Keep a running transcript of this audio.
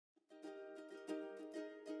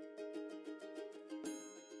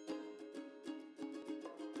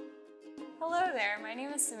Hello there, my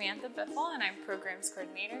name is Samantha Biffle and I'm Programs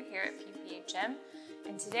Coordinator here at PPHM,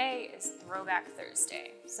 and today is Throwback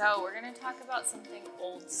Thursday. So we're going to talk about something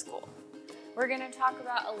old school. We're going to talk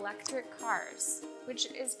about electric cars, which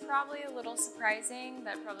is probably a little surprising.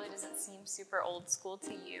 That probably doesn't seem super old school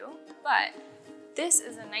to you, but this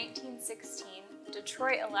is a 1916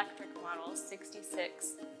 Detroit Electric Model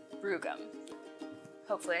 66 Brougham.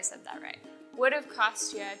 Hopefully I said that right. Would have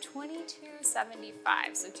cost you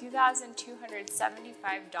 $2,275, so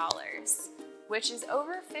 $2,275, which is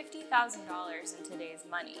over $50,000 in today's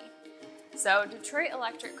money. So Detroit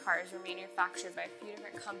electric cars were manufactured by a few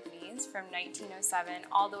different companies from 1907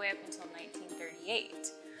 all the way up until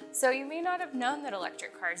 1938. So you may not have known that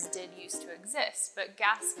electric cars did used to exist, but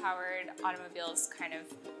gas-powered automobiles kind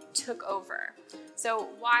of took over. So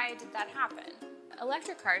why did that happen?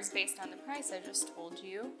 Electric cars, based on the price I just told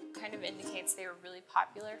you, kind of indicates they were really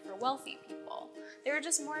popular for wealthy people. They were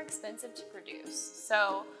just more expensive to produce.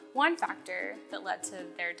 So one factor that led to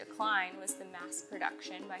their decline was the mass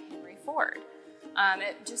production by Henry Ford.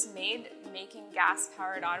 It just made making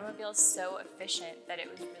gas-powered automobiles so efficient that it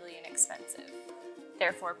was really inexpensive.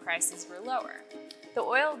 Therefore, prices were lower. The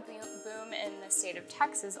oil boom in the state of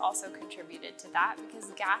Texas also contributed to that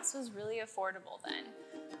because gas was really affordable then.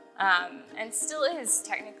 And still is,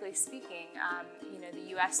 technically speaking. The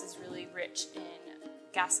U.S. is really rich in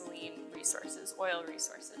gasoline resources, oil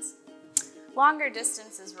resources. Longer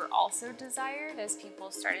distances were also desired as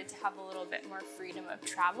people started to have a little bit more freedom of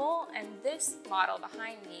travel, and this model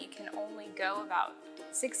behind me can only go about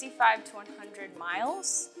 65 to 100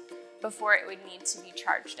 miles before it would need to be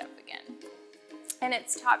charged up again. And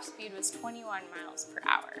its top speed was 21 miles per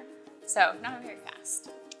hour, so not very fast.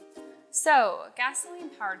 So,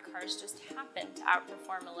 gasoline-powered cars just happened to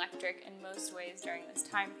outperform electric in most ways during this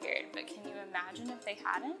time period, but can you imagine if they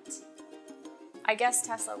hadn't? I guess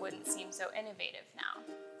Tesla wouldn't seem so innovative now.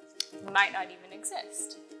 It might not even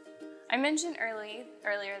exist. I mentioned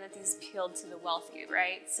earlier that these appealed to the wealthy,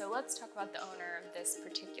 right? So let's talk about the owner of this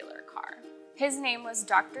particular car. His name was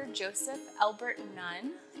Dr. Joseph Elbert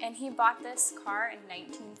Nunn, and he bought this car in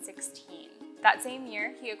 1916. That same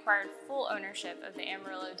year, he acquired full ownership of the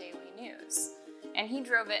Amarillo Daily News, and he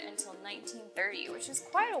drove it until 1930, which is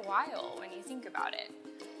quite a while when you think about it.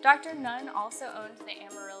 Dr. Nunn also owned the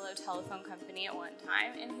Amarillo Telephone Company at one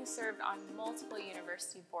time, and he served on multiple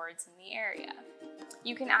university boards in the area.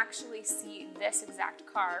 You can actually see this exact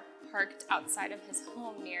car parked outside of his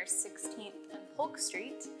home near 16th and Polk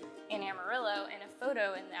Street in Amarillo in a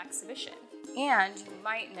photo in the exhibition. And you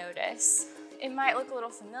might notice, it might look a little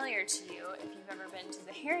familiar to you if you've ever been to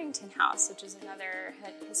the Harrington House, which is another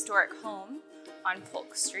historic home on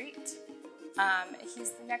Polk Street.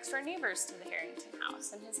 He's the next door neighbors to the Harrington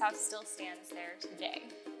House, and his house still stands there today.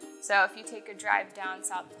 So if you take a drive down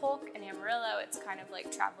South Polk in Amarillo, it's kind of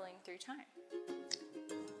like traveling through time.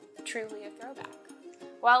 Truly a throwback.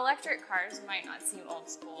 While electric cars might not seem old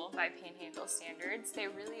school by Panhandle standards, they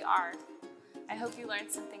really are. I hope you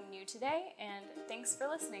learned something new today, and thanks for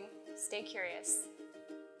listening. Stay curious.